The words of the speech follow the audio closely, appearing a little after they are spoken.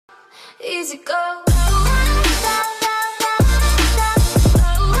easy go.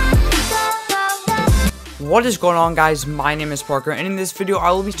 What is going on, guys? My name is Parker, and in this video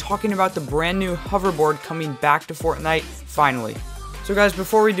I will be talking about the brand new hoverboard coming back to Fortnite finally. So guys,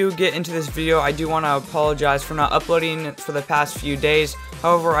 before we do get into this video, I do want to apologize for not uploading for the past few days.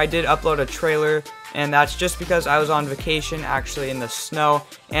 However, I did upload a trailer, and that's just because I was on vacation actually in the snow,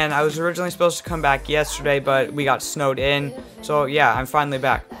 and I was originally supposed to come back yesterday, but we got snowed in. So yeah, I'm finally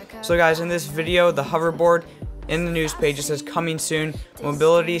back. So guys, in this video, the hoverboard, in the news page it says coming soon,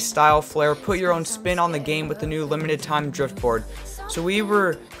 mobility style flair, put your own spin on the game with the new limited time drift board. So we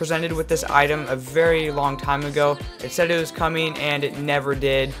were presented with this item a very long time ago. It said it was coming and it never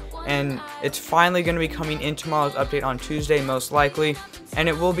did, and it's finally going to be coming in tomorrow's update on Tuesday most likely, and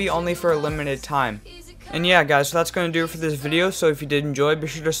it will be only for a limited time. And yeah guys, so that's going to do it for this video. So if you did enjoy, be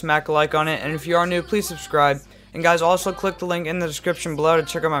sure to smack a like on it, and if you are new, please subscribe. And guys, also click the link in the description below to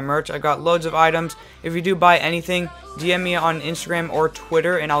check out my merch. I got loads of items. If you do buy anything, DM me on Instagram or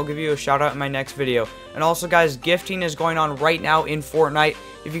Twitter, and I'll give you a shout out in my next video. And also guys, gifting is going on right now in Fortnite.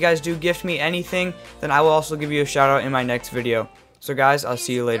 If you guys do gift me anything, then I will also give you a shout out in my next video. So guys, I'll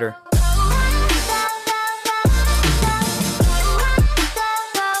see you later.